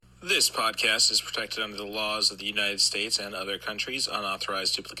This podcast is protected under the laws of the United States and other countries.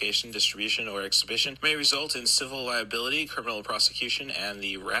 Unauthorized duplication, distribution, or exhibition may result in civil liability, criminal prosecution, and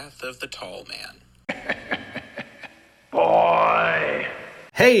the wrath of the tall man. Boy!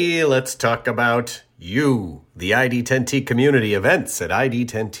 Hey, let's talk about you, the ID10T community events at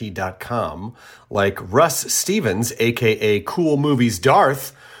ID10T.com, like Russ Stevens, a.k.a. Cool Movies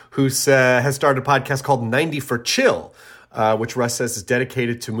Darth, who has started a podcast called 90 for Chill, which Russ says is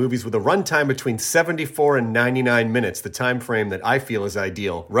dedicated to movies with a runtime between 74 and 99 minutes, the time frame that I feel is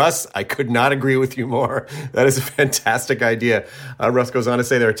ideal. Russ, I could not agree with you more. That is a fantastic idea. Russ goes on to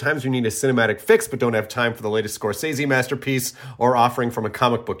say there are times you need a cinematic fix but don't have time for the latest Scorsese masterpiece or offering from a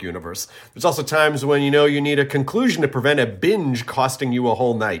comic book universe. There's also times when you need a conclusion to prevent a binge costing you a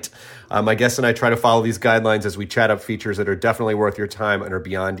whole night. My guests and I try to follow these guidelines as we chat up features that are definitely worth your time and are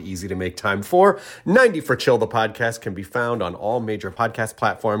beyond easy to make time for. 90 for Chill, the podcast, can be found on all major podcast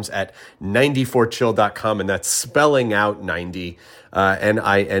platforms at 90forchill.com, and that's spelling out 90, N-I-N-E-T-Y,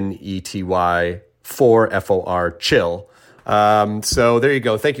 4 F-O-R, chill. So there you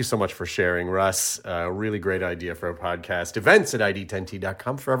go. Thank you so much for sharing, Russ. Really great idea for a podcast. Events at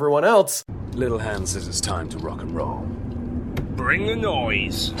ID10T.com for everyone else. Little Hand says it's time to rock and roll. Bring the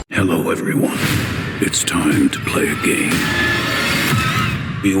noise. Hello, everyone. It's time to play a game.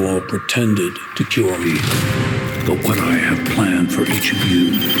 You all pretended to cure me, but what I have planned for each of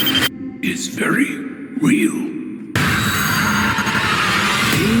you is very real.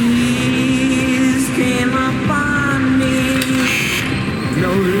 Peace came upon me.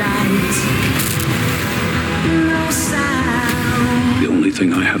 No light, no sound. The only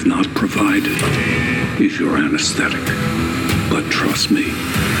thing I have not provided is your anesthetic. But trust me,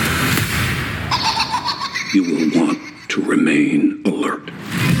 you will want to remain alert.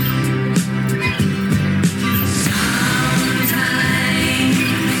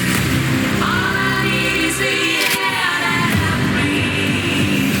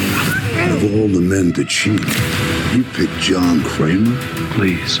 Out of all the men to cheat, you picked John Kramer?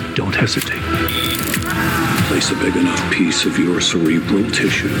 Please, don't hesitate. Place a big enough piece of your cerebral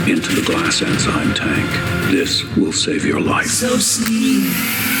tissue into the glass enzyme tank. This will save your life. So sleep,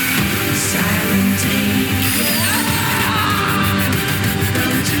 silent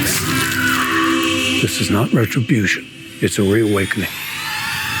don't you sleep. This is not retribution. It's a reawakening.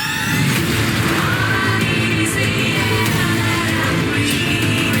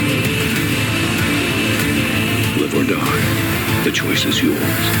 Live or die. The choice is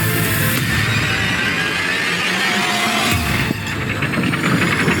yours.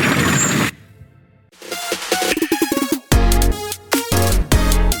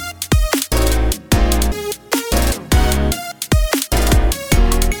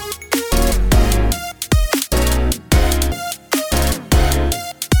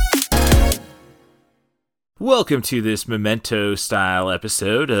 Welcome to this memento-style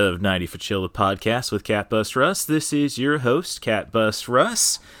episode of 90 for Chill, the podcast with Cat Bust Russ. This is your host, Cat Bust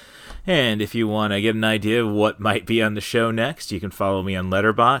Russ. And if you want to get an idea of what might be on the show next, you can follow me on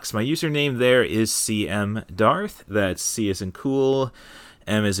Letterboxd. My username there is CM Darth. That's C as in cool,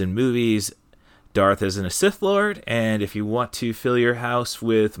 M as in movies, Darth as in a Sith Lord. And if you want to fill your house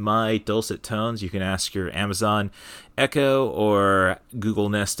with my dulcet tones, you can ask your Amazon Echo or Google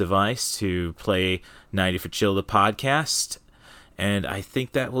Nest device to play 90 for Chill, the podcast. And I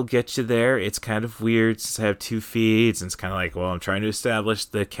think that will get you there. It's kind of weird since I have two feeds, and it's kind of like, well, I'm trying to establish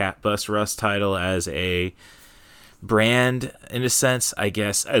the Cat Bust Russ title as a brand, in a sense, I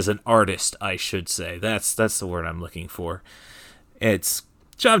guess, as an artist, I should say. That's the word I'm looking for.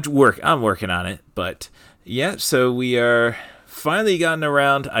 I'm working on it, but yeah, so we are finally gotten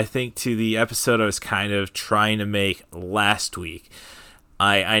around, I think, to the episode I was kind of trying to make last week.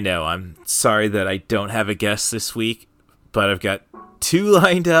 I know, I'm sorry that I don't have a guest this week, but I've got two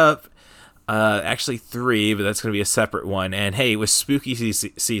lined up, actually three, but that's going to be a separate one. And hey, with spooky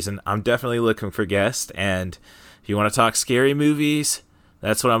season, I'm definitely looking for guests, and if you want to talk scary movies,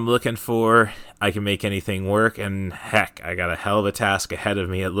 that's what I'm looking for. I can make anything work, and heck, I got a hell of a task ahead of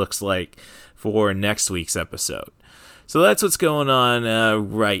me, it looks like, for next week's episode. So that's what's going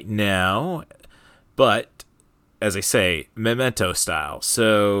on right now, but as I say, memento style.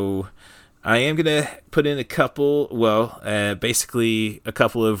 So I am going to put in basically a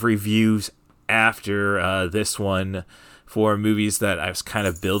couple of reviews after this one for movies that I was kind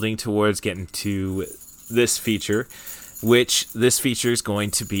of building towards getting to this feature, which this feature is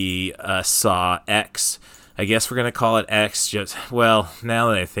going to be Saw X. I guess we're going to call it X now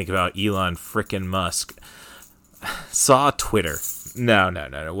that I think about Elon frickin' Musk. Saw Twitter. No.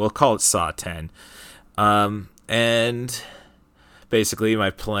 We'll call it Saw 10. And basically my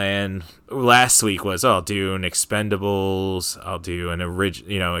plan last week was, I'll do an Expendables, I'll do an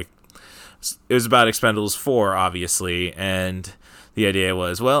original, it was about Expendables 4, obviously, and the idea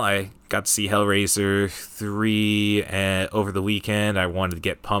was, well, I got to see Hellraiser 3 over the weekend. I wanted to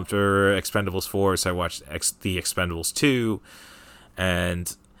get pumped for Expendables 4, so I watched the Expendables 2,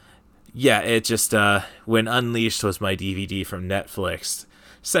 and yeah, it just, when Unleashed was my DVD from Netflix,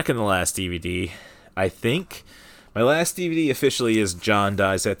 second to last DVD, I think. My last DVD officially is John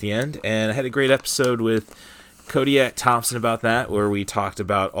Dies at the End, and I had a great episode with Kodiak Thompson about that, where we talked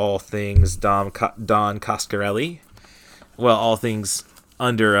about all things Don Coscarelli. Well, all things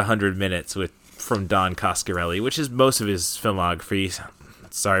under 100 minutes from Don Coscarelli, which is most of his filmography.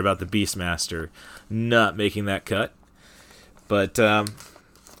 Sorry about the Beastmaster not making that cut. But,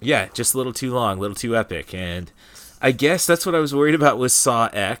 yeah, just a little too long, a little too epic. And I guess that's what I was worried about with Saw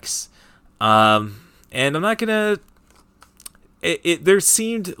X. And I'm not gonna... There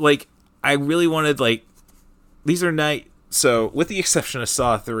seemed like I really wanted, like... These are night... So, with the exception of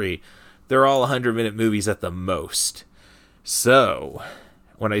Saw 3, they're all 100-minute movies at the most. So,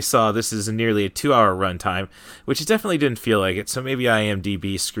 when I saw this is nearly a 2-hour runtime, which it definitely didn't feel like it, so maybe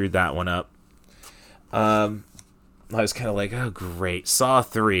IMDb screwed that one up. I was kind of like, oh, great. Saw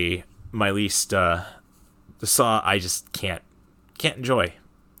 3, my least... the Saw I just can't enjoy.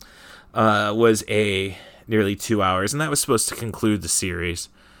 Was a nearly 2 hours, and that was supposed to conclude the series.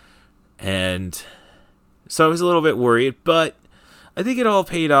 And so I was a little bit worried, but I think it all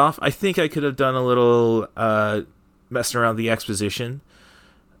paid off. I think I could have done a little messing around the exposition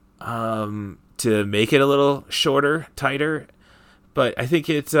to make it a little shorter, tighter. But I think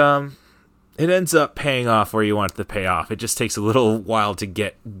it ends up paying off where you want it to pay off. It just takes a little while to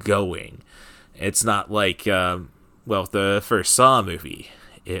get going. It's not like, the first Saw movie.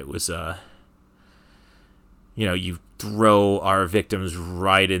 It was, you throw our victims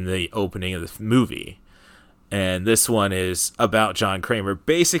right in the opening of the movie. And this one is about John Kramer.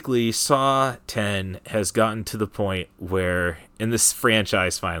 Basically, Saw 10 has gotten to the point where, in this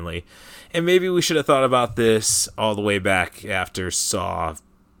franchise finally, and maybe we should have thought about this all the way back after Saw.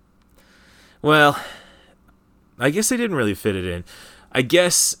 Well, I guess they didn't really fit it in. I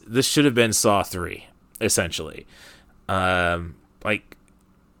guess this should have been Saw 3, essentially.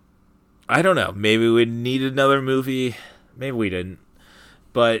 I don't know. Maybe we needed another movie. Maybe we didn't.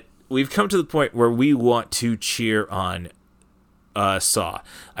 But we've come to the point where we want to cheer on Saw.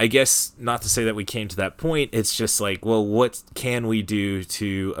 I guess not to say that we came to that point. It's just like, well, what can we do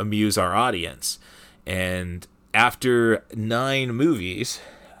to amuse our audience? And after 9 movies,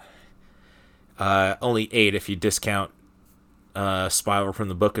 only 8 if you discount Spiral from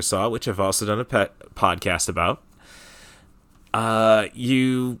the Book of Saw, which I've also done a podcast about,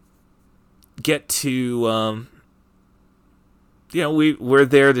 you get to, we're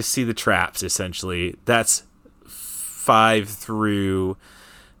there to see the traps, essentially. That's 5 through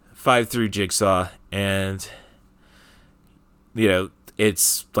Jigsaw, and,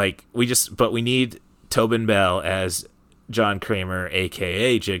 it's like, but we need Tobin Bell as John Kramer,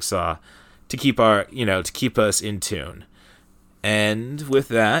 aka Jigsaw, to keep us in tune. And with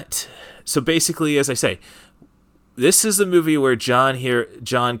that, so basically, as I say, this is a movie where John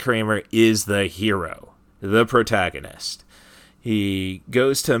Kramer is the hero, the protagonist. He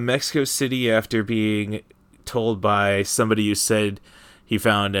goes to Mexico City after being told by somebody who said he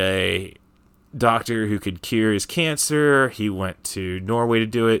found a doctor who could cure his cancer. He went to Norway to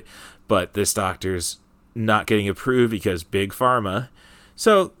do it, but this doctor's not getting approved because Big Pharma.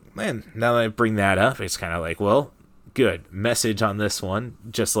 So, man, now that I bring that up, it's kind of like, well, good message on this one.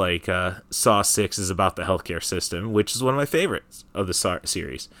 Just like Saw 6 is about the healthcare system, which is one of my favorites of the Saw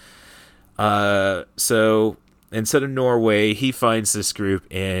series. So instead of Norway, he finds this group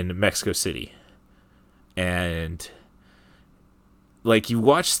in Mexico City. And like, you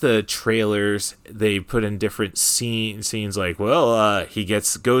watch the trailers, they put in different scenes like, well, he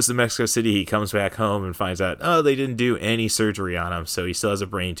goes to Mexico City, he comes back home and finds out, oh, they didn't do any surgery on him, so he still has a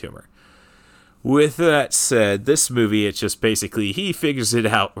brain tumor. With that said, this movie, it's just basically, he figures it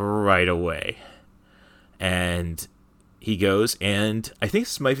out right away. And he goes, and I think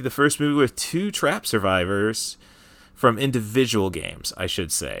this might be the first movie with 2 trap survivors from individual games, I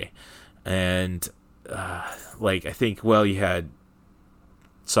should say. And, I think, you had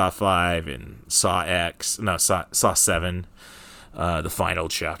Saw 5 and Saw 7, the final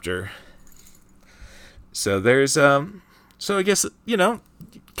chapter. So there's, so I guess,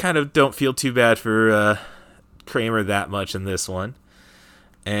 kind of don't feel too bad for Kramer that much in this one.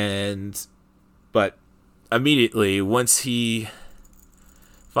 But immediately, once he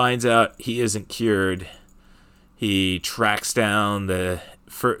finds out he isn't cured, He tracks down the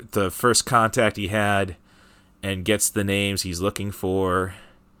first contact he had and gets the names he's looking for,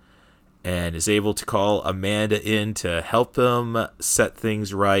 and is able to call Amanda in to help him set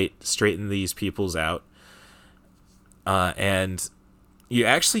things right, straighten these peoples out. And you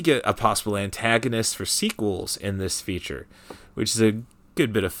actually get a possible antagonist for sequels in this feature, which is a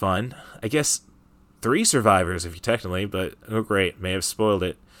good bit of fun. I guess 3 survivors, if you technically, but oh great, may have spoiled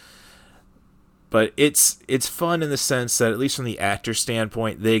it. But it's fun in the sense that, at least from the actor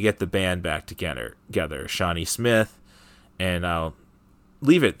standpoint, they get the band back together. Shawnee Smith, and I'll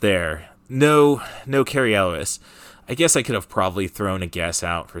leave it there. No Carrie Ellis. I guess I could have probably thrown a guess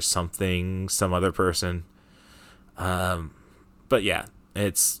out for some other person. But yeah,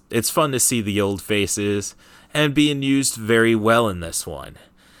 it's fun to see the old faces and being used very well in this one,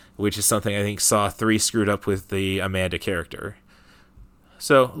 which is something I think Saw 3 screwed up with the Amanda character.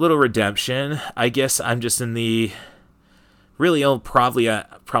 So, little redemption. I guess I'm just in the really only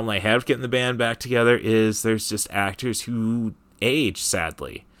problem I have getting the band back together is there's just actors who age,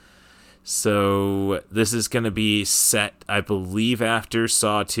 sadly. So, this is going to be set, I believe, after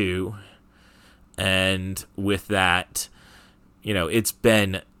Saw 2. And with that, it's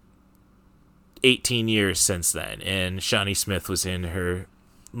been 18 years since then. And Shawnee Smith was in her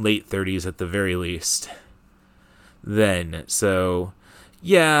late 30s at the very least then. So,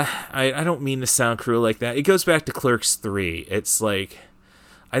 yeah, I don't mean to sound cruel like that. It goes back to Clerks 3. It's like,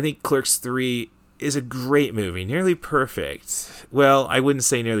 I think Clerks 3 is a great movie, nearly perfect. Well, I wouldn't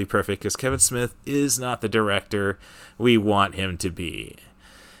say nearly perfect, because Kevin Smith is not the director we want him to be.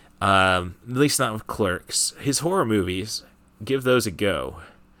 At least not with Clerks. His horror movies, give those a go.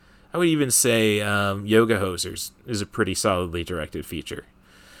 I would even say Yoga Hosers is a pretty solidly directed feature.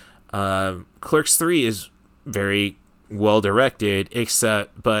 Clerks 3 is very well directed,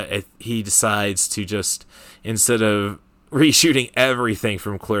 but he decides to just, instead of reshooting everything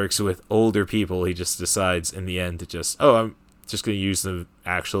from Clerks with older people, he just decides in the end to I'm just going to use the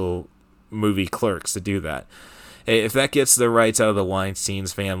actual movie Clerks to do that. If that gets the rights out of the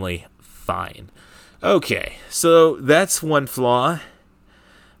Weinstein's family, fine. Okay, so that's one flaw.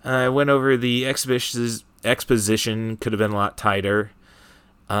 I went over the exposition could have been a lot6,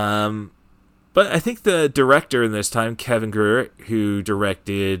 but I think the director in this time, Kevin Greer, who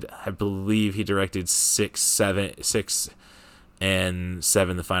directed, I believe he directed 6 and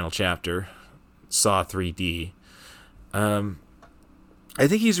 7, the final chapter, Saw 3D. I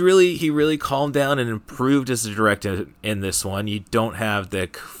think he really calmed down and improved as a director in this one. You don't have the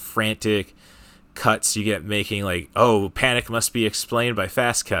frantic cuts you get making, like, panic must be explained by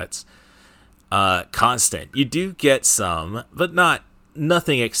fast cuts. Constant. You do get some, but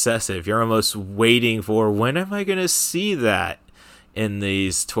nothing excessive. You're almost waiting for, when am I going to see that in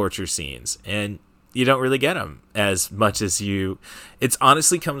these torture scenes? And you don't really get them as much as you. It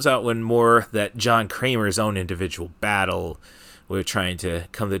honestly comes out when more that John Kramer's own individual battle with trying to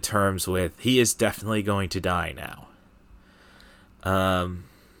come to terms with, he is definitely going to die now.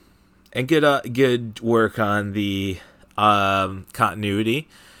 And good work on the continuity.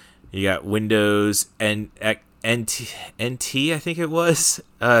 You got Windows and NT, I think it was,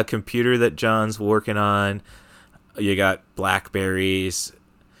 a computer that John's working on. You got Blackberries.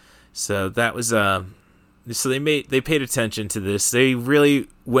 So that was so they paid attention to this. They really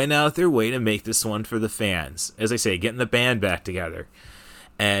went out their way to make this one for the fans. As I say, getting the band back together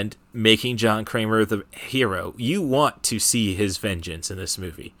and making John Kramer the hero. You want to see his vengeance in this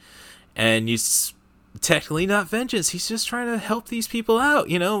movie. And technically not vengeance. He's just trying to help these people out,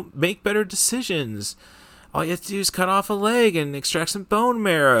 make better decisions. All you have to do is cut off a leg and extract some bone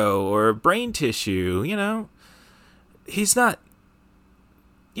marrow or brain tissue, He's not,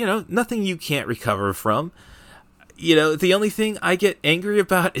 nothing you can't recover from. The only thing I get angry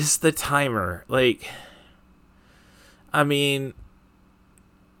about is the timer. Like, I mean,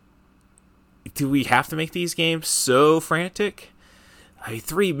 do we have to make these games so frantic?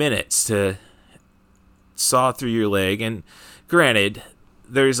 3 minutes to saw through your leg. And granted,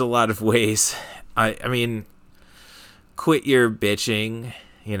 there's a lot of ways. I mean, quit your bitching,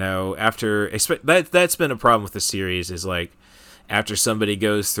 after that's been a problem with the series, is like, after somebody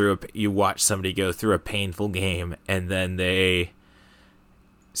goes through you watch somebody go through a painful game and then they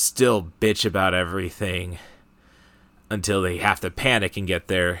still bitch about everything until they have to panic and get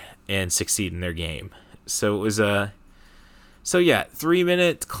there and succeed in their game. So it was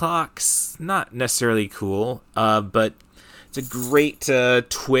 3-minute clocks, not necessarily cool, but it's a great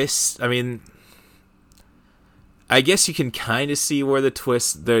twist. I mean, I guess you can kind of see where the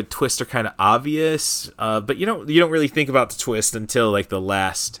twists are kind of obvious, but you don't really think about the twist until like the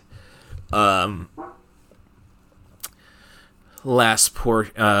last last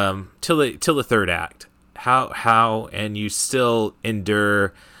port till the third act. How and you still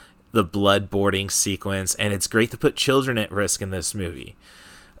endure the bloodboarding sequence, and it's great to put children at risk in this movie.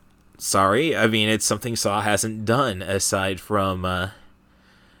 Sorry, I mean, it's something Saw hasn't done aside from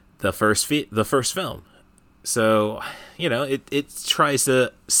the first film. So, it tries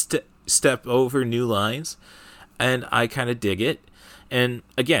to step over new lines, and I kind of dig it. And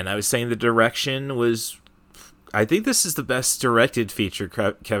again, I was saying the direction was, I think this is the best directed feature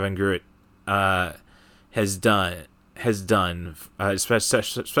Kevin Groot has done,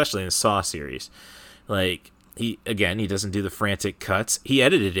 especially in the Saw series. Like, he doesn't do the frantic cuts. He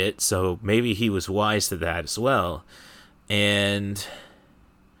edited it, so maybe he was wise to that as well. And,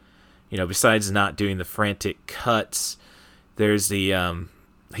 besides not doing the frantic cuts, there's the,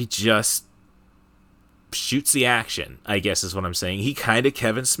 he just shoots the action, I guess is what I'm saying. He kind of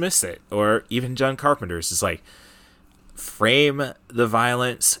Kevin Smiths it, or even John Carpenter's. It's like, frame the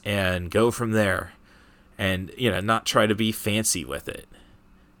violence and go from there. And, not try to be fancy with it.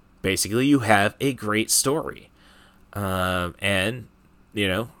 Basically, you have a great story. And,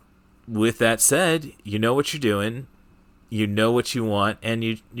 with that said, you know what you're doing, you know what you want, and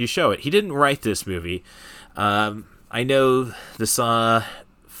you show it. He didn't write this movie. I know the Saw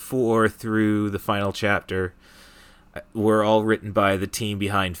 4 through the final chapter were all written by the team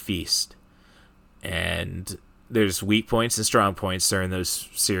behind Feast. And there's weak points and strong points during those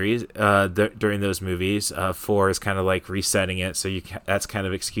series, during those movies. 4 is kind of like resetting it, so that's kind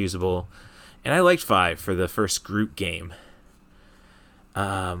of excusable. And I liked 5 for the first group game.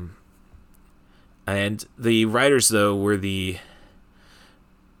 And the writers, though, were the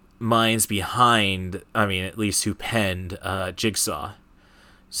minds behind, at least who penned Jigsaw.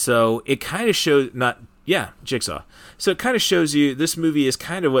 So it kind of showed, Jigsaw. So it kind of shows you this movie is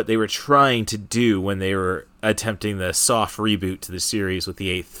kind of what they were trying to do when they were attempting the soft reboot to the series with the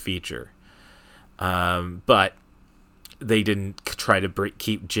 8th feature. But they didn't try to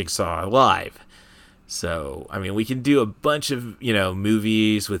keep Jigsaw alive. So, we can do a bunch of,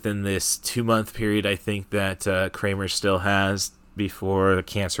 movies within this 2-month period, I think, that Kramer still has before the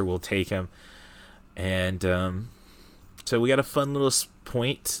cancer will take him. And so we got a fun little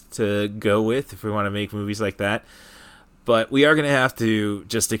point to go with if we want to make movies like that. But we are going to have to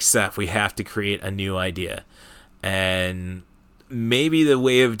just accept we have to create a new idea. And maybe the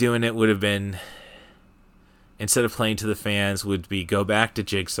way of doing it would have been, instead of playing to the fans, would be go back to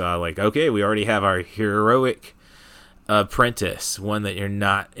Jigsaw. Like, okay, we already have our heroic apprentice, one that you're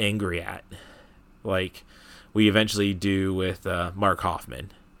not angry at. Like we eventually do with Mark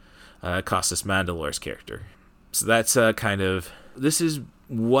Hoffman, Costas Mandylor's character. So that's this is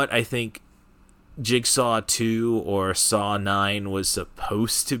what I think Jigsaw 2 or Saw 9 was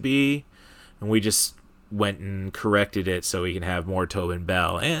supposed to be. And we just went and corrected it so we can have more Tobin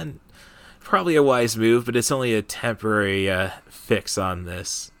Bell. And probably a wise move, but it's only a temporary fix on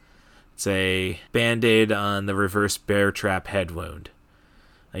this. It's a Band-Aid on the reverse bear trap head wound.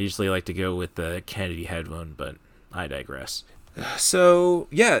 I usually like to go with the Kennedy head wound, but I digress. So,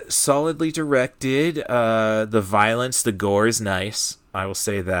 yeah, solidly directed. The violence, the gore is nice. I will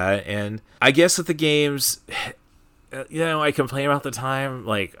say that. And I guess with the games, I complain about the time.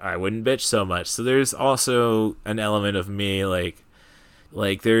 Like, I wouldn't bitch so much. So there's also an element of me, like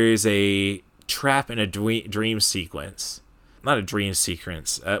there is a trap in a dream sequence. Not a dream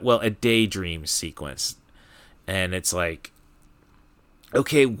sequence. A daydream sequence. And it's like,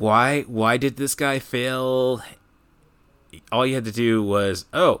 okay, why did this guy fail? All you had to do was,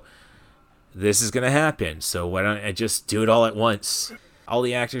 this is going to happen, so why don't I just do it all at once? All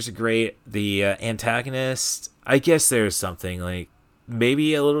the actors are great. The antagonist, I guess there's something, like,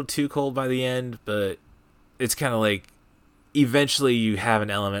 maybe a little too cold by the end, but it's kind of like, eventually you have an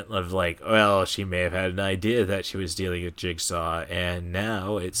element of like, well, she may have had an idea that she was dealing with Jigsaw, and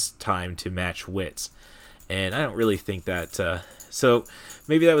now it's time to match wits. And I don't really think that... So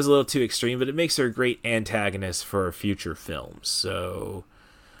maybe that was a little too extreme, but it makes her a great antagonist for future films. So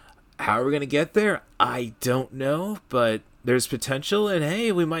how are we going to get there? I don't know, but there's potential. And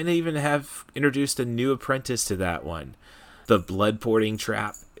hey, we might even have introduced a new apprentice to that one. The blood porting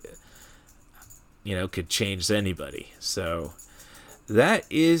trap, could change anybody. So that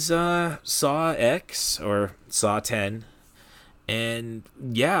is Saw X or Saw 10. And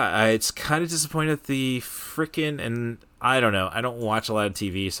yeah, it's kind of disappointed at the frickin', and I don't know. I don't watch a lot of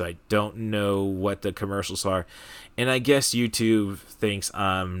TV, so I don't know what the commercials are. And I guess YouTube thinks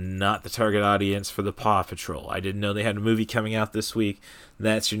I'm not the target audience for the Paw Patrol. I didn't know they had a movie coming out this week.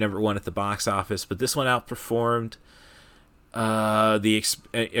 That's your number one at the box office. But this one outperformed the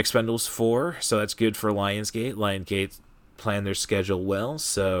Expendables 4, so that's good for Lionsgate. Lionsgate planned their schedule well,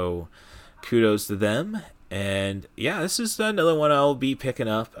 so kudos to them. And yeah, this is another one I'll be picking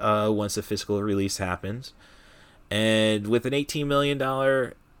up once the physical release happens. And with an $18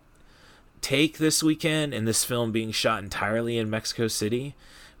 million take this weekend, and this film being shot entirely in Mexico City,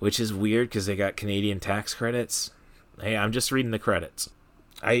 which is weird because they got Canadian tax credits. Hey, I'm just reading the credits.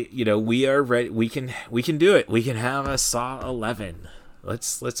 We are ready. We can do it. We can have a Saw 11.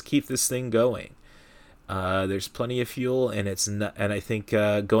 Let's keep this thing going. There's plenty of fuel, and I think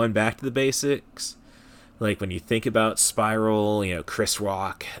going back to the basics, like when you think about Spiral, Chris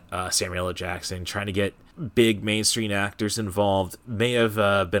Rock, Samuel L. Jackson, trying to get big mainstream actors involved may have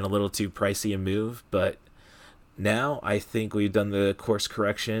been a little too pricey a move, but now I think we've done the course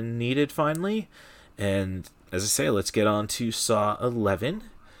correction needed finally. And as I say, let's get on to Saw 11.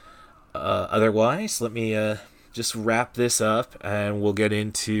 Otherwise, let me just wrap this up, and we'll get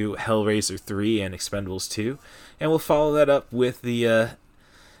into Hellraiser 3 and Expendables 2, and we'll follow that up with the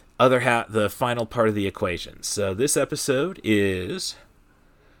the final part of the equation. So this episode is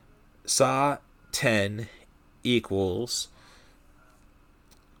Saw 10 equals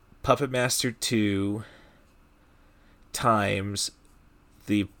Puppet Master 2 times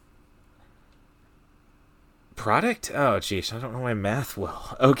the product? Oh, jeez, I don't know my math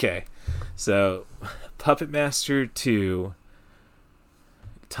well. Okay, so Puppet Master 2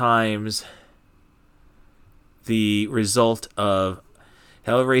 times the result of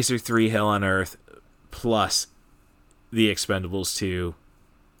Hellraiser 3 Hell on Earth plus the Expendables 2.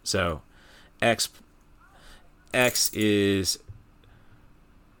 So X is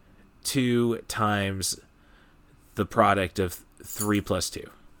 2 times the product of 3 plus 2.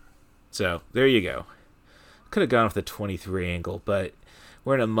 So there you go. Could have gone with the 23 angle, but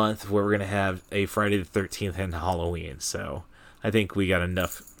we're in a month where we're going to have a Friday the 13th and Halloween, so I think we got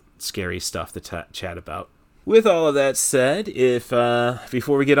enough scary stuff to chat about. With all of that said, if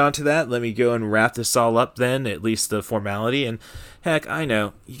before we get on to that, let me go and wrap this all up then, at least the formality. And heck, I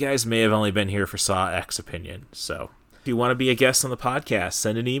know, you guys may have only been here for Saw X opinion, so if you want to be a guest on the podcast,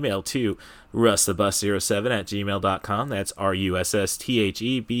 send an email to russthebus07@gmail.com. That's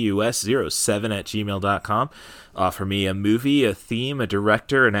RUSSTHEBUS07@gmail.com. Offer me a movie, a theme, a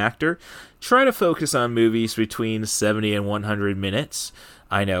director, an actor. Try to focus on movies between 70 and 100 minutes.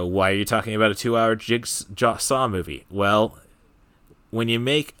 I know, why are you talking about a 2-hour Jigsaw Saw movie? Well, when you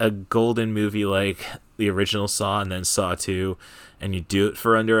make a golden movie like the original Saw and then Saw 2, and you do it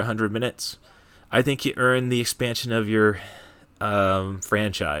for under 100 minutes, I think you earn the expansion of your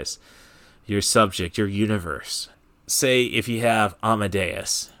franchise, your subject, your universe. Say if you have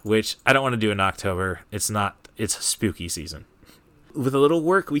Amadeus, which I don't want to do in October. It's spooky season. With a little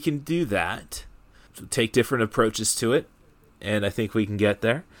work, we can do that. Take different approaches to it, and I think we can get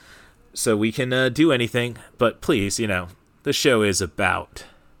there. So we can do anything, but please, the show is about,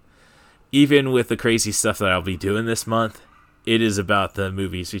 even with the crazy stuff that I'll be doing this month, it is about the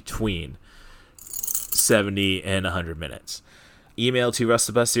movies between 70 and 100 minutes. Email to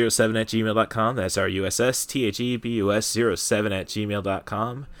russthebus07@gmail.com. That's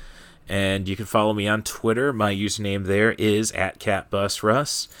RUSSTHEBUS07@gmail.com. And you can follow me on Twitter. My username there is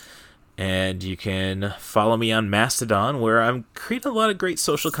 @CatBusRuss. And you can follow me on Mastodon, where I'm creating a lot of great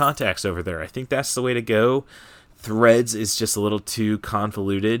social contacts over there. I think that's the way to go. Threads is just a little too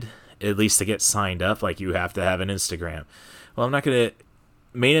convoluted, at least to get signed up. Like, you have to have an Instagram. Well, I'm not going to...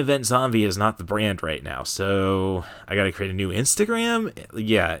 Main Event Zombie is not the brand right now, so I got to create a new Instagram.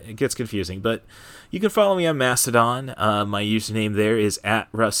 Yeah, it gets confusing, but you can follow me on Mastodon. My username there is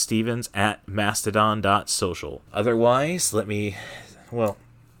 @RussStevens @mastodon.social. Otherwise,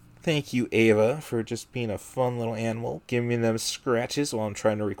 thank you, Ava, for just being a fun little animal, giving me them scratches while I'm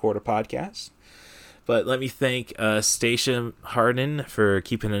trying to record a podcast. But let me thank Stacia Harden for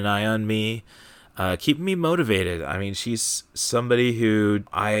keeping an eye on me. Keeping me motivated. I mean, she's somebody who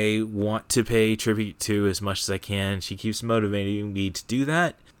I want to pay tribute to as much as I can. She keeps motivating me to do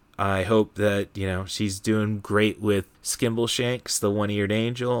that. I hope that, she's doing great with Skimbleshanks, the one-eared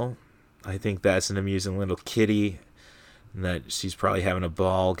angel. I think that's an amusing little kitty that she's probably having a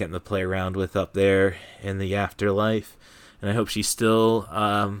ball getting to play around with up there in the afterlife. And I hope she's still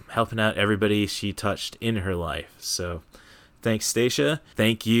helping out everybody she touched in her life. So... thanks, Stacia.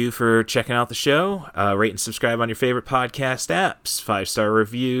 Thank you for checking out the show. Rate and subscribe on your favorite podcast apps. 5-star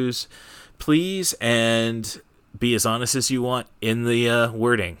reviews, please. And be as honest as you want in the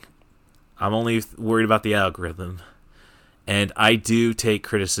wording. I'm only worried about the algorithm. And I do take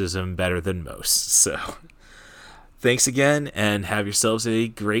criticism better than most. So, thanks again, and have yourselves a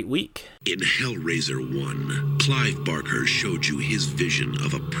great week. In Hellraiser 1, Clive Barker showed you his vision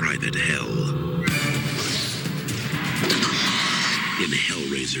of a private hell.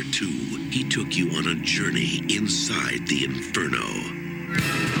 Hellraiser 2, he took you on a journey inside the Inferno.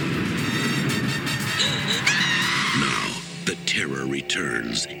 Now, the terror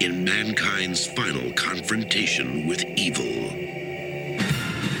returns in mankind's final confrontation with evil.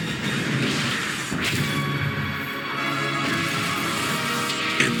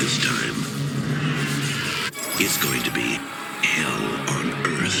 And this time, it's going to be hell on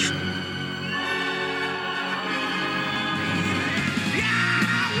earth.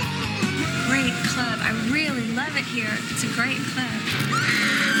 Great club. I really love it here. It's a great club.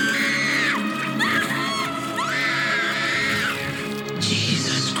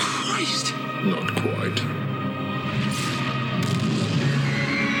 Jesus Christ. Not quite.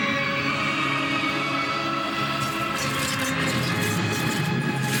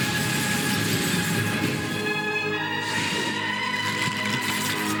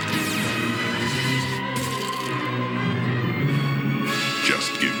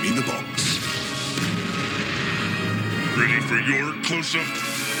 Just give me the box. Ready for your close-up?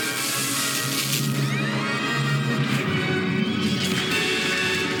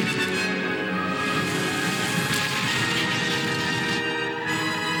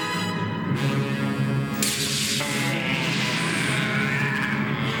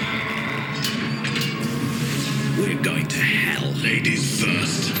 We're going to hell. Ladies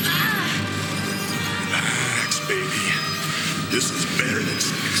first. Relax, baby. This is better than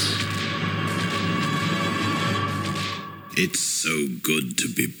sex. It's so good to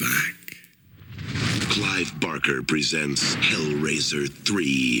be back. Clive Barker presents Hellraiser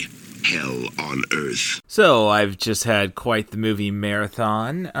 3, Hell on Earth. So, I've just had quite the movie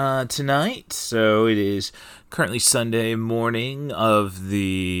marathon tonight. So, it is currently Sunday morning of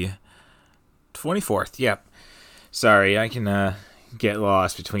the 24th. Yep. Sorry, I can get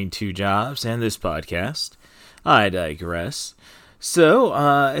lost between two jobs and this podcast. I digress. So,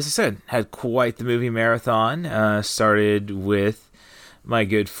 as I said, had quite the movie marathon. Started with my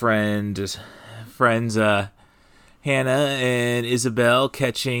good friends Hannah and Isabel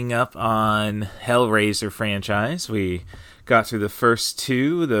catching up on Hellraiser franchise. We got through the first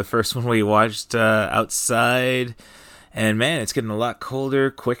two. The first one we watched outside, and man, it's getting a lot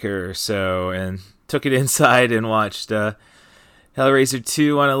colder quicker. So, and took it inside and watched Hellraiser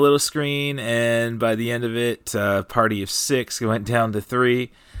 2 on a little screen, and by the end of it, party of 6 went down to 3,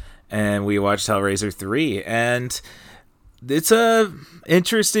 and we watched Hellraiser 3, and it's a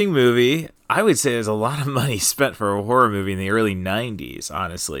interesting movie. I would say there's a lot of money spent for a horror movie in the early 90s,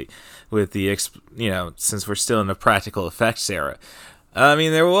 honestly, with the, since we're still in the practical effects era. I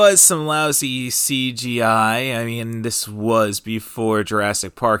mean, there was some lousy CGI. I mean, this was before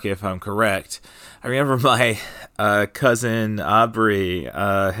Jurassic Park, if I'm correct. I remember my cousin Aubrey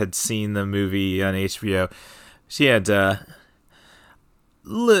had seen the movie on HBO. She had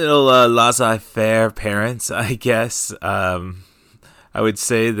little laissez-faire parents, I guess. I would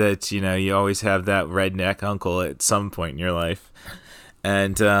say that, you always have that redneck uncle at some point in your life.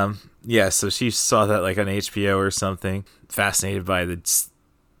 And, so she saw that like on HBO or something. Fascinated by the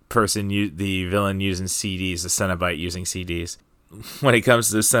the villain using CDs, the Cenobite using CDs. When it comes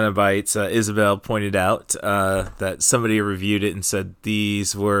to the Cenobites, Isabel pointed out that somebody reviewed it and said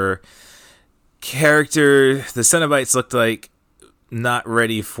these were the Cenobites looked like not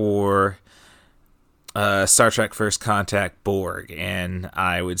ready for Star Trek First Contact Borg, and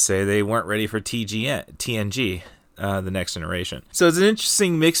I would say they weren't ready for TNG, the Next Generation. So it's an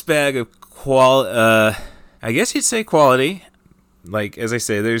interesting mixed bag of I guess you'd say quality. Like, as I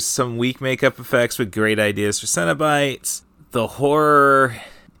say, there's some weak makeup effects with great ideas for Cenobites. The horror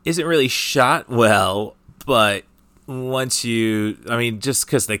isn't really shot well, but just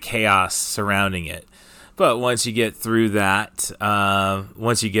because the chaos surrounding it. But once you get through that,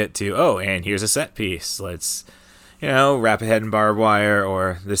 once you get to, and here's a set piece, let's, wrap a head in barbed wire,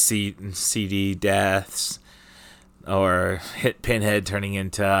 or the CD deaths, or hit Pinhead turning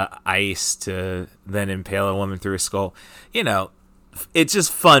into ice to then impale a woman through a skull. It's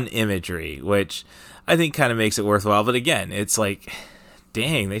just fun imagery, which I think kind of makes it worthwhile. But again, it's like,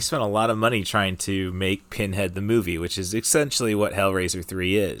 dang, they spent a lot of money trying to make Pinhead the movie, which is essentially what Hellraiser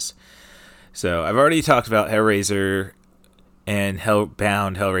 3 is. So I've already talked about Hellraiser and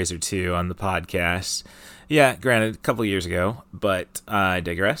Hellbound Hellraiser 2 on the podcast. Yeah, granted, a couple years ago, but I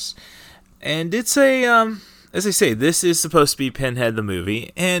digress. And it's as I say, this is supposed to be Pinhead the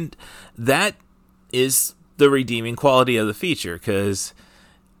movie, and that is the redeeming quality of the feature, because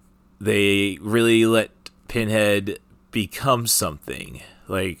they really let Pinhead become something.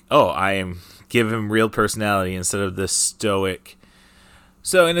 Like, give him real personality instead of the stoic.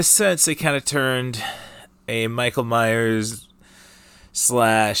 So in a sense, they kind of turned a Michael Myers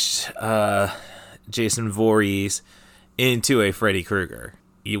slash Jason Voorhees into a Freddy Krueger.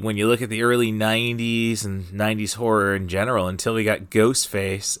 When you look at the early 90s and 90s horror in general, until we got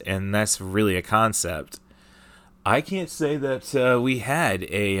Ghostface, and that's really a concept, I can't say that we had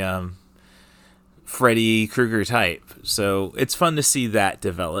a Freddy Krueger type. So it's fun to see that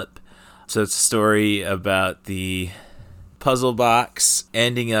develop. So it's a story about the puzzle box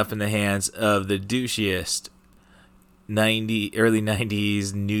ending up in the hands of the douchiest early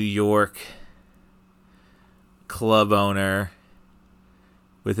 90s New York club owner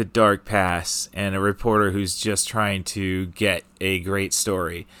with a dark past and a reporter who's just trying to get a great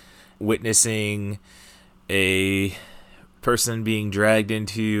story, witnessing a person being dragged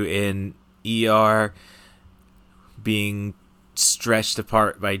into an ER, being stretched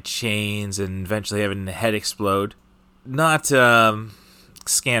apart by chains, and eventually having the head explode. Not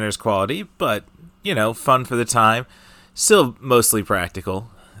Scanners quality, but, fun for the time. Still mostly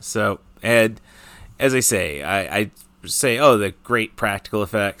practical. So, and as I say, I say, the great practical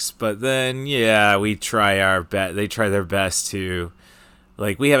effects, but then, we try our best. They try their best to,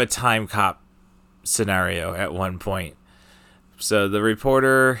 we have a time cop scenario at one point. So the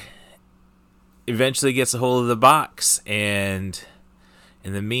reporter eventually gets a hold of the box, and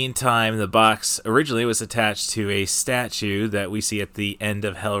in the meantime, the box originally was attached to a statue that we see at the end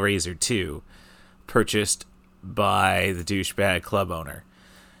of Hellraiser 2, purchased by the douchebag club owner.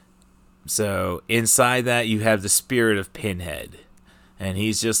 So inside that, you have the spirit of Pinhead, and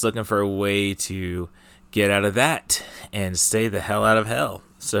he's just looking for a way to get out of that and stay the hell out of hell.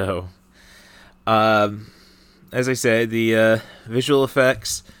 So, as I said, the visual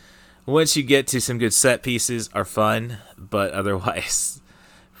effects, once you get to some good set pieces, are fun, but otherwise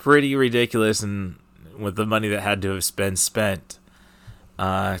pretty ridiculous, and with the money that had to have been spent,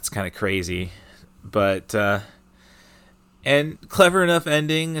 it's kind of crazy. But and clever enough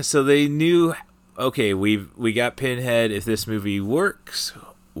ending, so they knew, okay, we got Pinhead. If this movie works,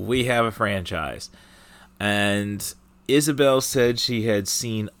 we have a franchise. And Isabel said she had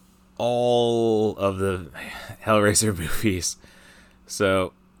seen all of the Hellraiser movies,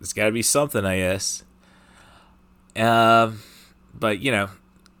 so it's got to be something, I guess. But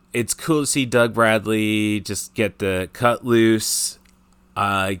it's cool to see Doug Bradley just get the cut loose.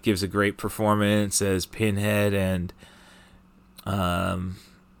 It gives a great performance as Pinhead, and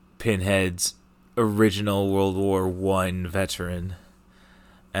Pinhead's original World War I veteran.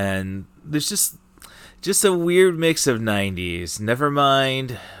 And there's just a weird mix of 90s. Never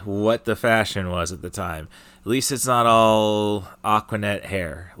mind what the fashion was at the time. At least it's not all Aquanet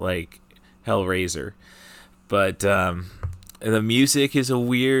hair like Hellraiser. But the music is a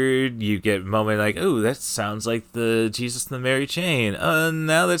weird. You get a moment like, oh, that sounds like the Jesus and the Mary Chain.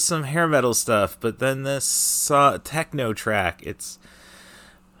 Now there's some hair metal stuff. But then this techno track. It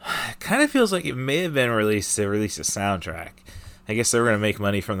kind of feels like it may have been released a soundtrack. I guess they were going to make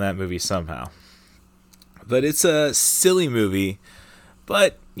money from that movie somehow. But it's a silly movie.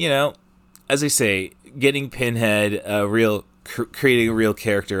 But, as I say, getting Pinhead, creating a real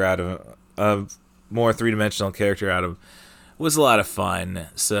character out of him, a more three-dimensional character out of him, was a lot of fun.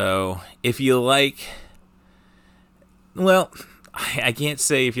 So, if you like... Well, I can't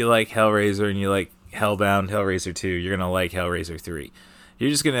say if you like Hellraiser and you like Hellbound, Hellraiser 2, you're going to like Hellraiser 3.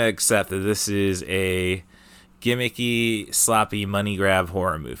 You're just going to accept that this is a gimmicky, sloppy, money grab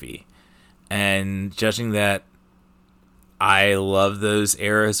horror movie. And judging that, I love those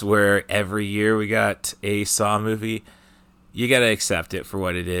eras where every year we got a Saw movie. You got to accept it for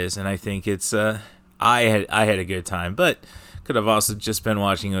what it is, and I think it's I had a good time, but could have also just been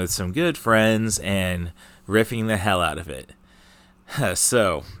watching it with some good friends and riffing the hell out of it.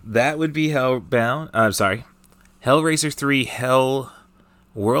 So that would be Hellraiser 3 Hell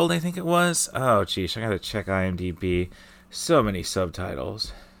World, I think it was. Oh, geez, I gotta check IMDb. So many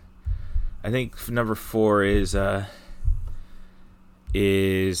subtitles. I think number 4 is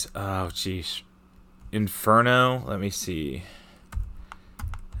Inferno. Let me see.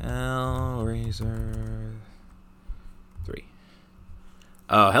 Hellraiser 3.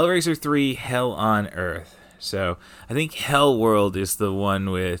 Oh, Hellraiser 3 Hell on Earth. So I think Hell World is the one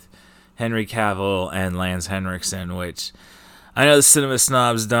with Henry Cavill and Lance Henriksen, which I know the Cinema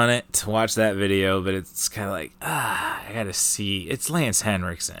Snob's done it to watch that video, but it's kind of like, I gotta see. It's Lance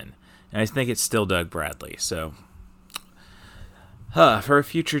Henriksen. And I think it's still Doug Bradley, so for a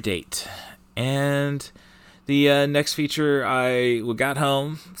future date. And the next feature, I got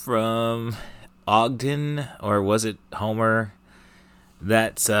home from Ogden, or was it Homer?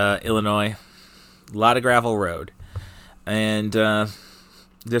 That's Illinois. A lot of gravel road. And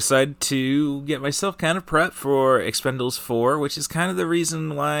decided to get myself kind of prepped for Expendables 4, which is kind of the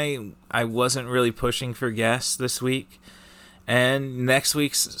reason why I wasn't really pushing for guests this week. And next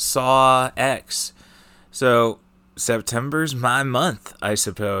week's Saw X. So September's my month, I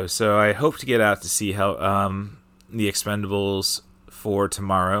suppose. So I hope to get out to see how the Expendables 4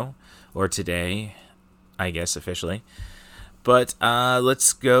 tomorrow, or today, I guess officially. But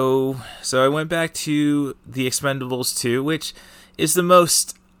let's go. So I went back to the Expendables 2, which is the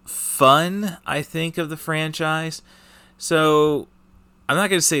most fun, I think, of the franchise. So I'm not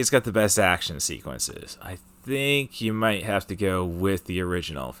going to say it's got the best action sequences. I think you might have to go with the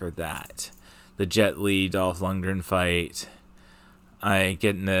original for that. The Jet Li Dolph Lundgren fight. I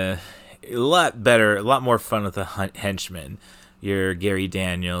get in a lot better, a lot more fun with the henchmen. Your Gary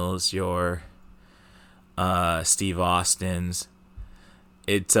Daniels, your Steve Austin's.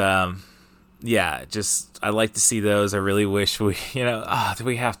 It just I like to see those. I really wish we, do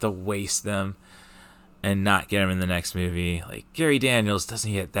we have to waste them and not get them in the next movie? Like Gary Daniels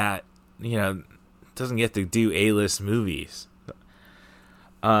doesn't get that, doesn't get to do A-list movies.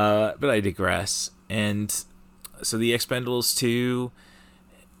 But I digress. And so the Expendables 2,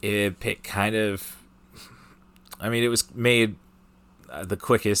 it was made the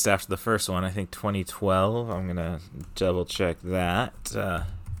quickest after the first one, I think 2012. I'm going to double check that. The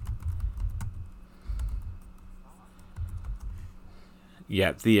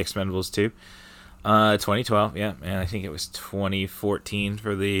Expendables 2. 2012, yeah. And I think it was 2014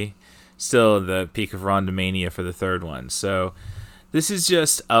 for still the peak of Rondomania for the third one. So this is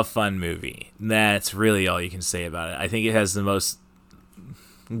just a fun movie. That's really all you can say about it. I think it has the most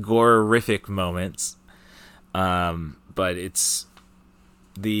gore-rific moments. But it's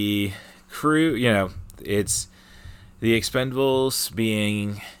the crew, it's the Expendables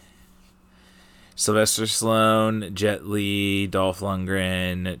being Sylvester Stallone, Jet Li, Dolph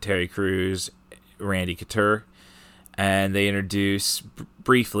Lundgren, Terry Crews, Randy Couture. And they introduce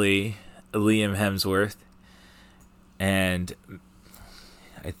briefly Liam Hemsworth. And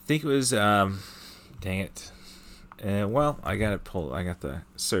I think it was, dang it. I got the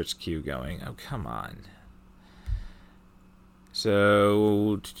search queue going. Oh, come on.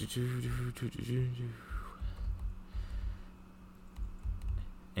 So,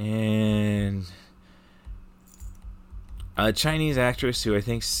 and a Chinese actress who I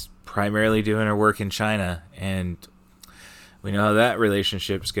think's primarily doing her work in China, and we know how that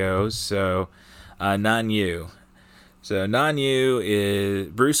relationship goes. So, Nan Yu. So Nan Yu is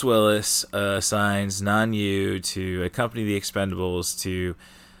Bruce Willis assigns Nan Yu to accompany the Expendables to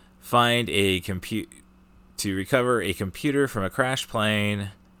find to recover a computer from a crashed plane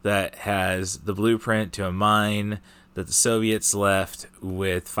that has the blueprint to a mine that the Soviets left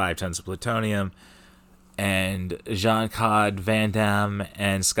with 5 tons of plutonium. And Jean-Claude Van Damme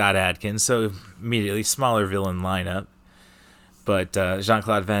and Scott Adkins, so immediately smaller villain lineup. But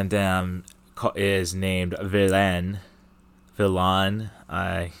Jean-Claude Van Damme is named Villain.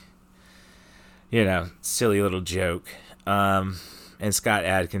 Silly little joke. And Scott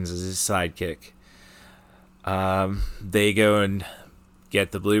Adkins is his sidekick. They go and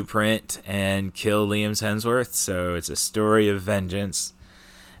get the blueprint and kill Liam Hemsworth, so it's a story of vengeance.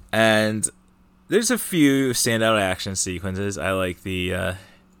 And there's a few standout action sequences. I like the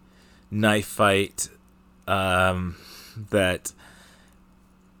knife fight that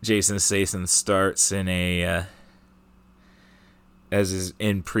Jason Statham starts in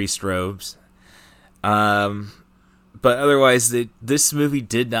in priest robes. But otherwise, this movie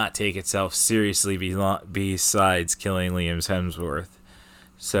did not take itself seriously besides killing Liam Hemsworth.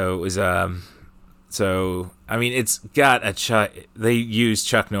 So it was it's got they used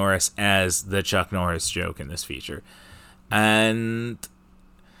Chuck Norris as the Chuck Norris joke in this feature. And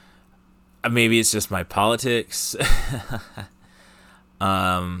maybe it's just my politics.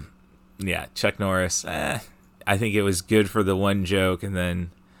 Chuck Norris, I think it was good for the one joke, and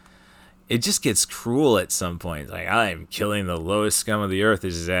then it just gets cruel at some point. Like, I'm killing the lowest scum of the earth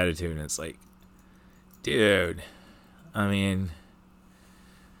is his attitude, and it's like, dude, we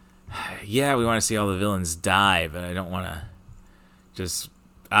want to see all the villains die, but I don't want to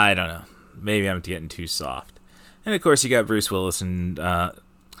I don't know. Maybe I'm getting too soft. And of course, you got Bruce Willis and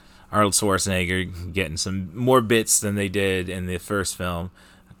Arnold Schwarzenegger getting some more bits than they did in the first film.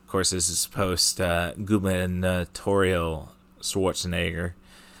 Of course, this is post gubernatorial Schwarzenegger.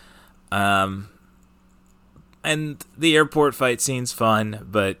 And the airport fight scene's fun,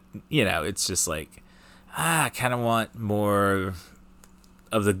 but, it's just like, I kind of want more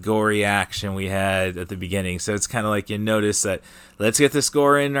of the gory action we had at the beginning. So it's kind of like you notice that let's get this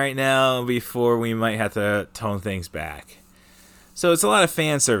gore in right now before we might have to tone things back. So it's a lot of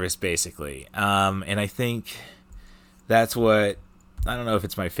fan service, basically. And I think that's what... I don't know if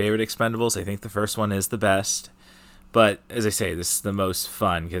it's my favorite Expendables. I think the first one is the best. But, as I say, this is the most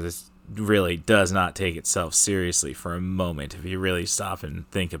fun because it really does not take itself seriously for a moment if you really stop and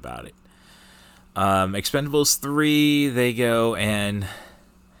think about it. Expendables 3, they go and,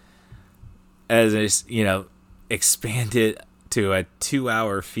 as expand it to a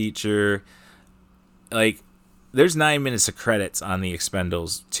 2-hour feature. Like, there's 9 minutes of credits on the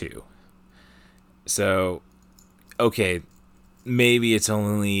Expendables 2. So, okay, maybe it's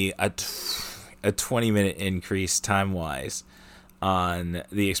only a 20-minute increase time-wise on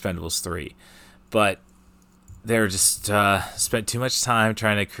the Expendables 3. But they're just spent too much time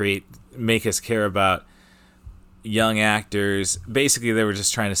trying to make us care about young actors. Basically, they were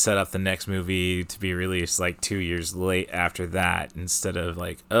just trying to set up the next movie to be released like 2 years late after that, instead of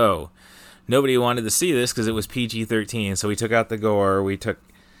like, oh, nobody wanted to see this because it was PG-13, so we took out the gore,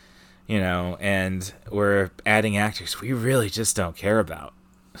 and we're adding actors we really just don't care about.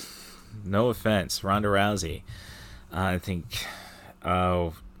 No offense, Ronda Rousey. I think,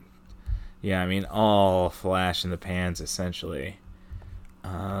 all flash in the pans, essentially.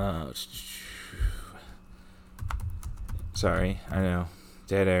 Sorry, I know.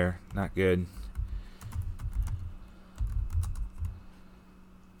 Dead air, not good.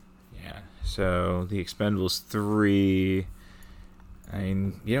 Yeah, so the Expendables 3... I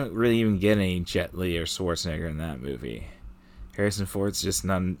mean, you don't really even get any Jet Li or Schwarzenegger in that movie. Harrison Ford's just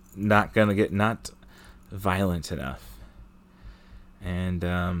not violent enough. And,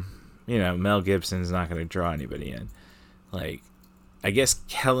 Mel Gibson's not going to draw anybody in. Like, I guess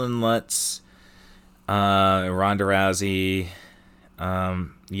Kellen Lutz, Ronda Rousey,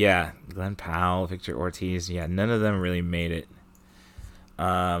 Glenn Powell, Victor Ortiz, none of them really made it.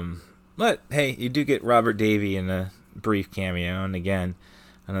 But, hey, you do get Robert Davey in a brief cameo, and again,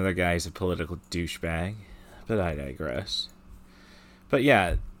 another guy who's a political douchebag, but I digress. But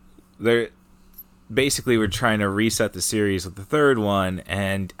yeah, we're trying to reset the series with the third one,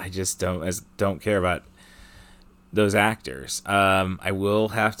 and I just don't care about those actors. I will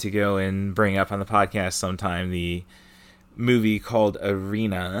have to go and bring up on the podcast sometime the movie called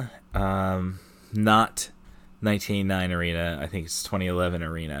Arena, not 1989 Arena, I think it's 2011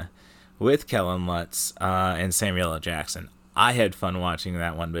 Arena, with Kellen Lutz and Samuel L. Jackson. I had fun watching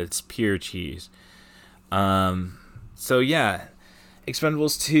that one, but it's pure cheese. So yeah,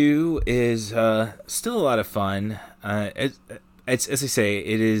 Expendables 2 is still a lot of fun. It's as I say,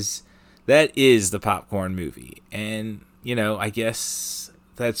 that is the popcorn movie, and I guess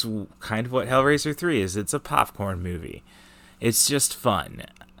that's kind of what Hellraiser 3 is. It's a popcorn movie. It's just fun,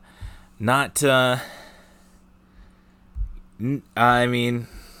 not.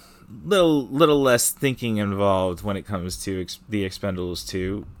 Little less thinking involved when it comes to the Expendables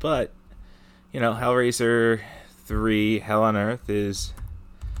 2, but Hellraiser 3 Hell on Earth is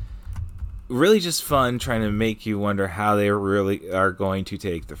really just fun, trying to make you wonder how they really are going to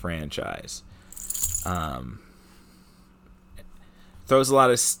take the franchise. Throws a lot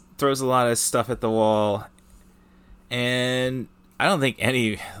of stuff at the wall, and I don't think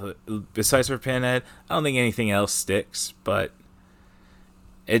besides for Pinhead, I don't think anything else sticks, but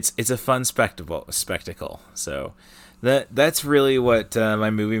it's a fun spectacle. So that's really what my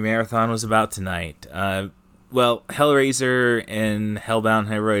movie marathon was about tonight. Well, Hellraiser and Hellbound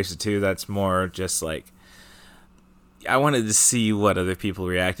Hellraiser 2, that's more just like, I wanted to see what other people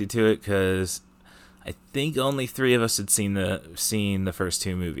reacted to it, because I think only 3 of us had seen the first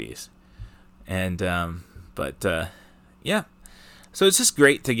 2 movies. And yeah. So it's just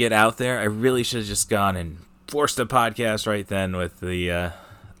great to get out there. I really should have just gone and forced a podcast right then with the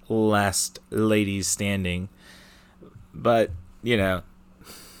last ladies standing. But, when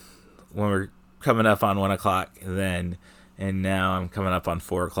we're coming up on 1 o'clock then, and now I'm coming up on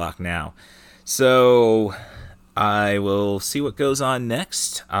 4 o'clock now. So I will see what goes on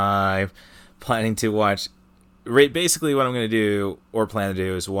next. I'm planning to watch, basically what I'm going to do, or plan to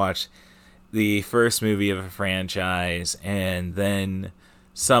do, is watch the first movie of a franchise, and then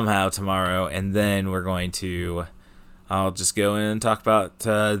somehow tomorrow, and then I'll just go in and talk about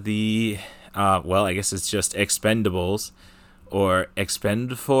I guess it's just Expendables, or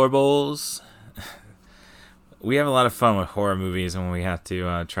Expendables. We have a lot of fun with horror movies when we have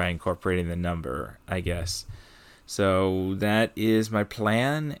to try incorporating the number, I guess. So that is my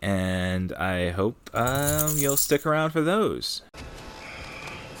plan, and I hope you'll stick around for those.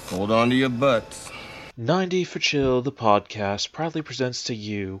 Hold on to your butts. 90 for Chill, the podcast, proudly presents to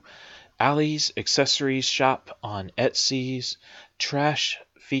you Ali's Accessories Shop on Etsy's Trash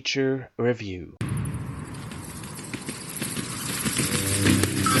Feature Review.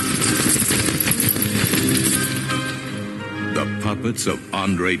 puppets of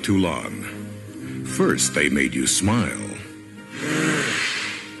Andre Toulon. First, they made you smile.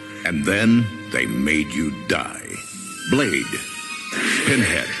 And then, they made you die. Blade,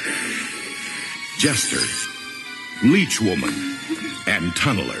 Pinhead, Jester, Leech Woman, and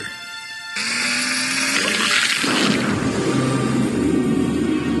Tunneler.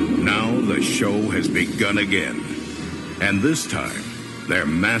 Now the show has begun again. And this time, their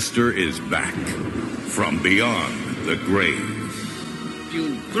master is back from beyond the grave.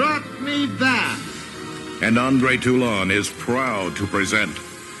 You brought me back. And Andre Toulon is proud to present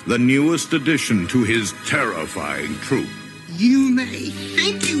the newest addition to his terrifying troupe. You may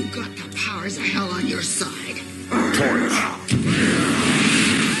think you got the powers of hell on your side. Torch.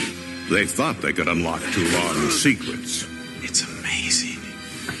 They thought they could unlock Toulon's secrets. It's amazing.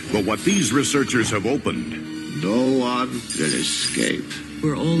 But what these researchers have opened, no one will escape.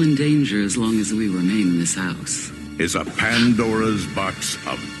 We're all in danger as long as we remain in this house. Is a Pandora's box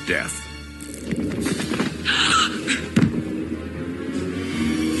of death.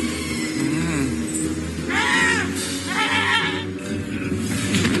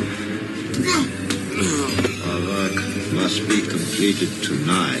 Our work must be completed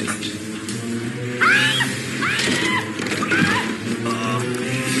tonight.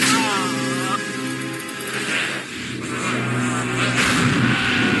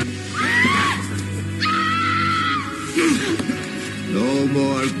 No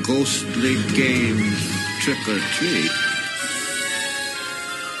more ghostly games, trick or treat.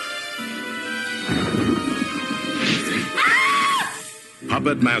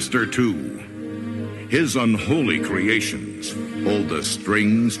 Puppet Master 2. His unholy creations hold the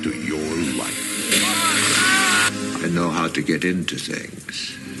strings to your life. I know how to get into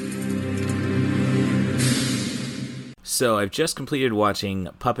things. So I've just completed watching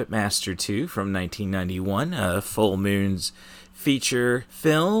Puppet Master 2 from 1991, a Full Moon's feature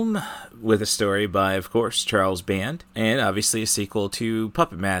film with a story by, of course, Charles Band, and obviously a sequel to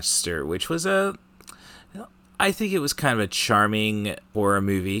Puppet Master, which was I think it was kind of a charming horror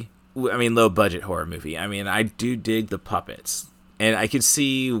movie. I mean, low-budget horror movie. I mean, I do dig the puppets, and I could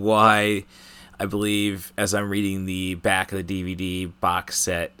see why. I believe, as I'm reading the back of the DVD box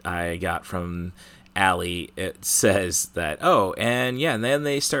set I got from Allie, it says that, and then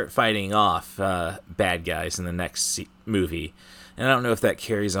they start fighting off bad guys in the next movie. And I don't know if that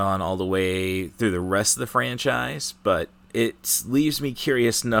carries on all the way through the rest of the franchise, but it leaves me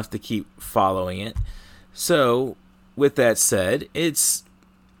curious enough to keep following it. So, with that said, it's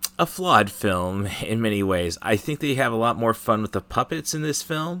a flawed film in many ways. I think they have a lot more fun with the puppets in this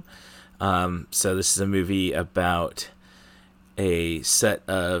film. So this is a movie about a set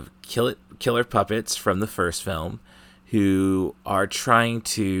of killer puppets from the first film who are trying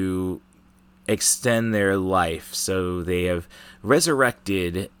to extend their life. So they have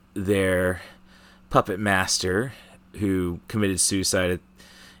resurrected their puppet master who committed suicide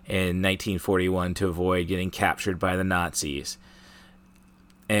in 1941 to avoid getting captured by the Nazis.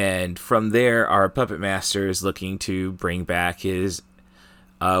 And from there, our puppet master is looking to bring back his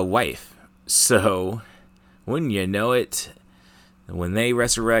wife. So, wouldn't you know it, when they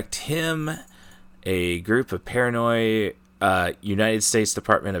resurrect him, a group of paranoid United States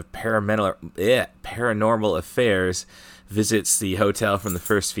Department of Paranormal Affairs visits the hotel from the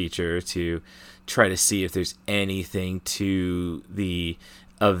first feature to try to see if there's anything to the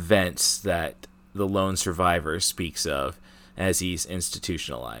events that the lone survivor speaks of as he's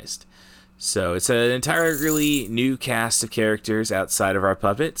institutionalized. So it's an entirely new cast of characters outside of our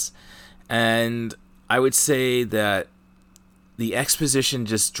puppets, and I would say that the exposition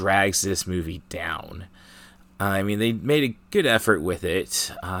just drags this movie down. I mean, they made a good effort with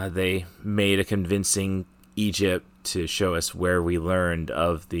it. They made a convincing Egypt to show us where we learned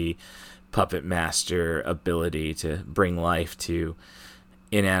of the puppet master ability to bring life to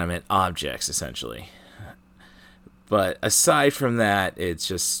inanimate objects, essentially. But aside from that, it's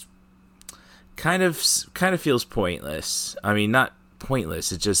just kind of feels pointless. I mean, not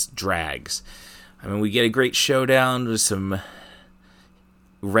pointless, it just drags. I mean, we get a great showdown with some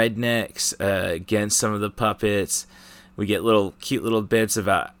rednecks against some of the puppets. We get cute little bits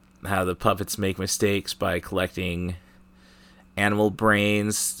about how the puppets make mistakes by collecting animal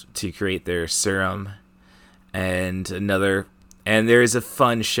brains to create their serum. And there is a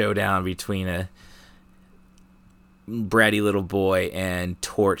fun showdown between a bratty little boy and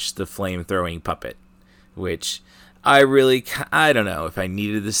Torch, the flame-throwing puppet, which I don't know if I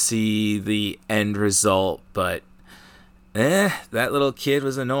needed to see the end result, but that little kid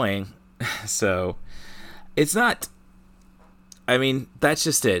was annoying. So it's not, I mean, that's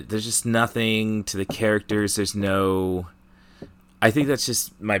just it. There's just nothing to the characters. There's no I think that's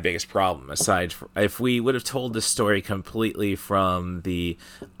just my biggest problem. Aside from, if we would have told the story completely from the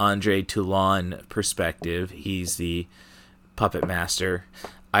Andre Toulon perspective, he's the puppet master,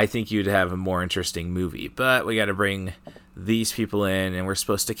 I think you'd have a more interesting movie. But we got to bring these people in, and we're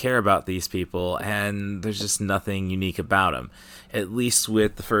supposed to care about these people, and there's just nothing unique about them. At least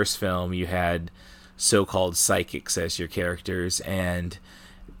with the first film, you had so-called psychics as your characters, and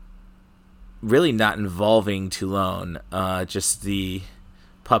really not involving Toulon, just the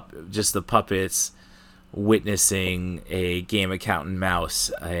puppets witnessing a game of cat and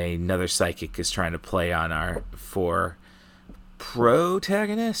mouse another psychic is trying to play on our four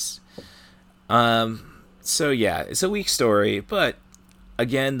protagonists. So yeah, it's a weak story, but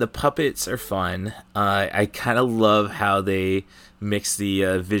again, the puppets are fun. I kind of love how they mix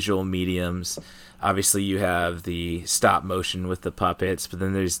the visual mediums. Obviously, you have the stop motion with the puppets, but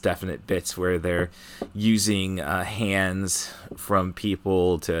then there's definite bits where they're using hands from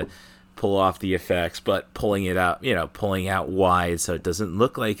people to pull off the effects, but pulling out wide so it doesn't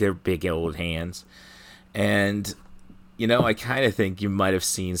look like they're big old hands. And, I kind of think you might have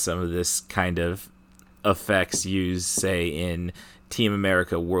seen some of this kind of effects used, say, in Team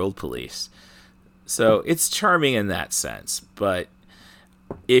America World Police. So it's charming in that sense, but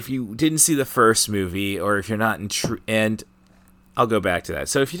if you didn't see the first movie, or if you're not and I'll go back to that.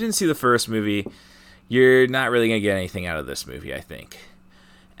 So if you didn't see the first movie, you're not really going to get anything out of this movie, I think.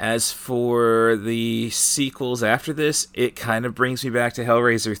 As for the sequels after this, it kind of brings me back to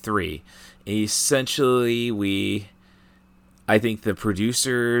Hellraiser 3. Essentially, I think the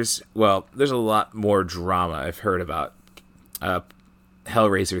producers, there's a lot more drama I've heard about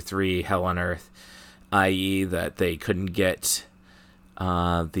Hellraiser 3, Hell on Earth, i.e. that they couldn't get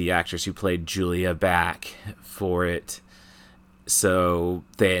the actress who played Julia back for it. So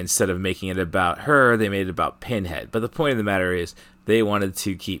they, instead of making it about her, they made it about Pinhead. But the point of the matter is they wanted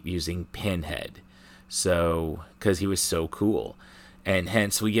to keep using Pinhead. So, because he was so cool. And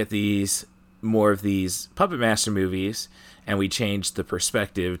hence we get more of these Puppet Master movies, and we changed the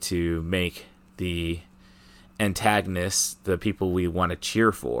perspective to make the antagonists the people we want to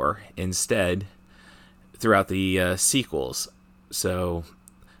cheer for instead throughout the sequels. So,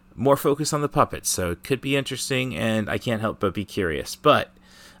 more focus on the puppets. So, it could be interesting, and I can't help but be curious. But,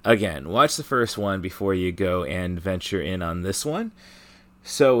 again, watch the first one before you go and venture in on this one.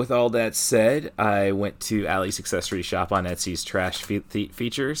 So, with all that said, I went to Allie's Accessory Shop on Etsy's Trash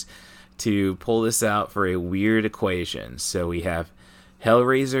Features to pull this out for a weird equation. So, we have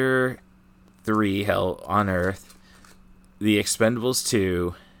Hellraiser 3, Hell on Earth, The Expendables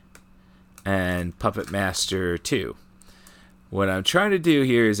 2, and Puppet Master 2. What I'm trying to do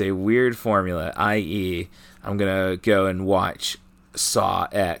here is a weird formula, i.e. I'm going to go and watch Saw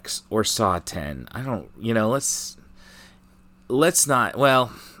X or Saw 10. Let's not,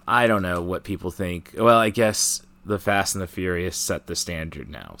 I don't know what people think. Well, I guess the Fast and the Furious set the standard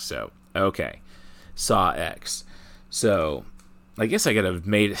now. So, okay. Saw X. So, I guess I could have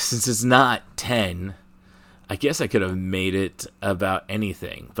made it, since it's not 10, I guess I could have made it about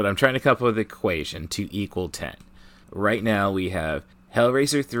anything. But I'm trying to come up with an equation to equal 10. Right now we have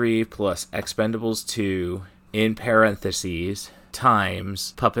Hellraiser 3 plus Expendables 2 in parentheses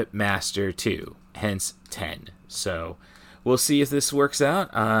times Puppet Master 2, hence 10. So we'll see if this works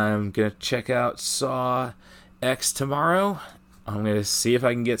out. I'm going to check out Saw X tomorrow. I'm going to see if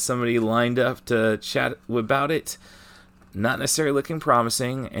I can get somebody lined up to chat about it. Not necessarily looking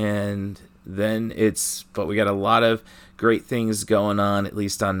promising, and then but we got a lot of great things going on, at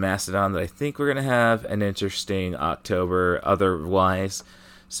least on Mastodon, that I think we're going to have an interesting October otherwise.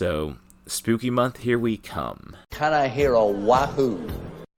 So, spooky month, here we come. Can I hear a wahoo?